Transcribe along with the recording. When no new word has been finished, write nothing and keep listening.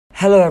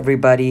Hello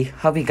everybody,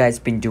 how you guys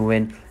been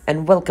doing?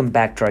 And welcome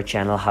back to our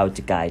channel How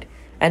to Guide.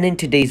 And in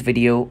today's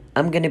video,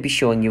 I'm gonna be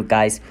showing you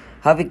guys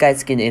how you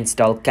guys can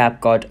install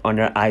CapCut on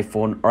your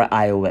iPhone or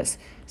iOS.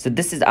 So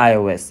this is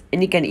iOS,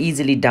 and you can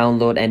easily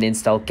download and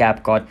install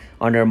CapCut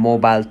on your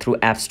mobile through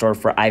App Store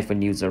for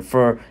iPhone user.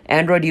 For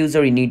Android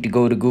user, you need to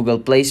go to Google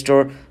Play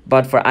Store,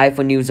 but for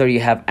iPhone user,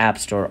 you have App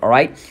Store,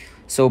 alright?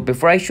 So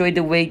before I show you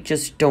the way,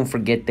 just don't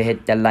forget to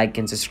hit the like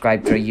and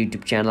subscribe to our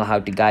YouTube channel How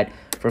to Guide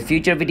for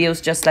future videos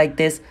just like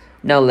this.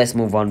 Now let's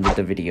move on with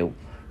the video.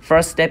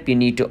 First step, you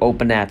need to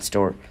open App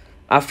Store.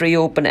 After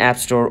you open App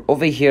Store,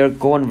 over here,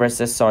 go on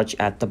versus search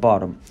at the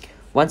bottom.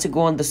 Once you go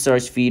on the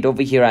search feed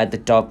over here at the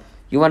top,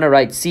 you want to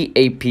write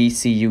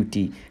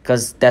CapCut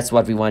because that's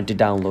what we want to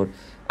download.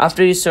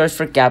 After you search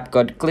for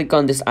CapCut, click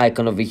on this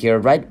icon over here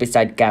right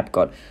beside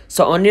CapCut.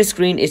 So on your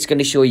screen, it's going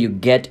to show you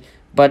get.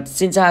 But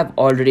since I have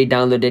already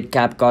downloaded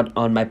CapCut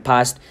on my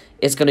past,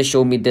 it's going to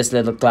show me this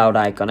little cloud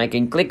icon. I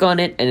can click on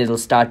it and it'll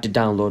start to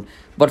download.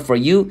 But for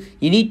you,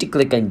 you need to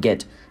click on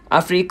get.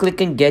 After you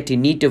click on get, you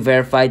need to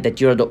verify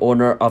that you're the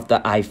owner of the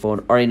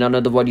iPhone, or in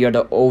another word, you're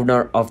the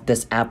owner of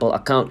this Apple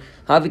account.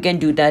 How we can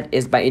do that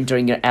is by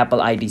entering your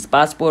Apple ID's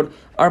password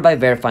or by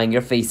verifying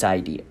your Face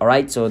ID.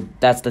 Alright, so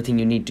that's the thing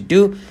you need to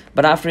do.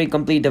 But after you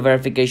complete the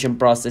verification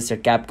process, your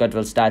CapCut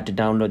will start to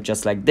download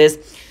just like this.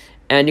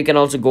 And you can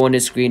also go on the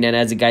screen, and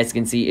as you guys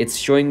can see, it's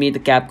showing me the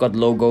CapCut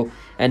logo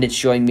and it's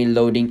showing me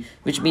loading,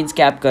 which means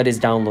CapCut is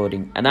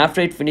downloading. And after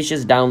it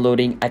finishes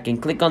downloading, I can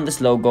click on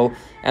this logo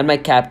and my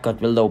CapCut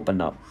will open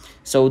up.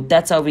 So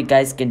that's how we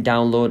guys can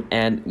download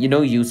and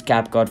use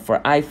CapCut for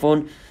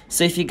iPhone.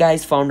 So if you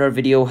guys found our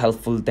video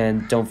helpful,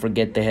 then don't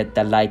forget to hit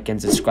the like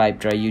and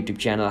subscribe to our YouTube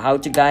channel How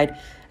to Guide.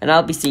 And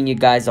I'll be seeing you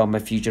guys on my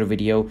future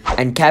video.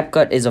 And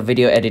CapCut is a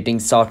video editing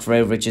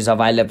software which is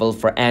available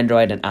for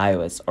Android and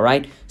iOS,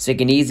 alright? So you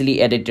can easily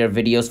edit your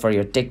videos for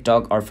your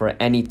TikTok or for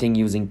anything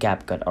using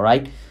CapCut,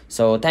 alright?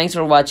 So thanks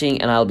for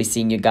watching, and I'll be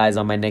seeing you guys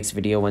on my next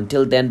video.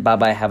 Until then, bye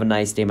bye, have a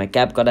nice day. My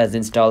CapCut has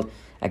installed.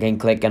 I can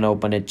click and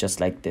open it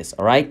just like this,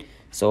 alright?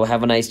 So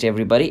have a nice day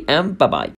everybody, and bye bye.